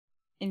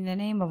In the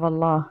name of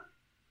Allah,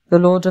 the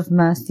Lord of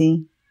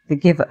mercy, the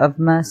giver of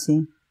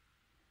mercy.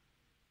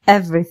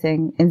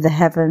 Everything in the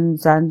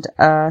heavens and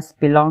earth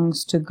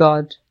belongs to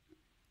God.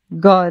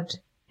 God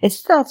is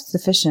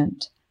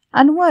self-sufficient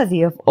and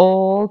worthy of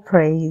all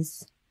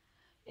praise.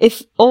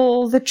 If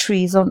all the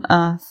trees on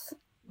earth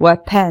were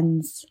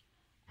pens,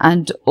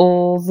 and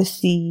all the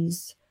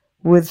seas,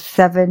 with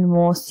 7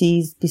 more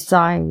seas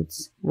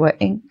besides, were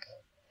ink,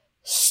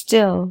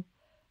 still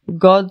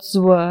God's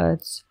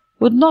words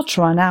would not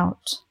run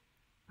out.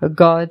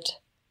 God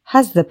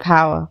has the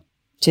power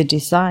to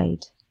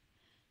decide.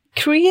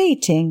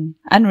 Creating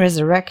and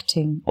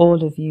resurrecting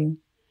all of you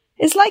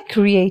is like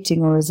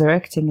creating or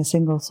resurrecting a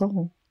single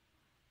soul.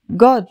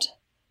 God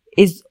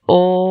is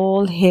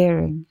all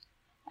hearing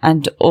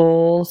and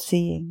all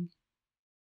seeing.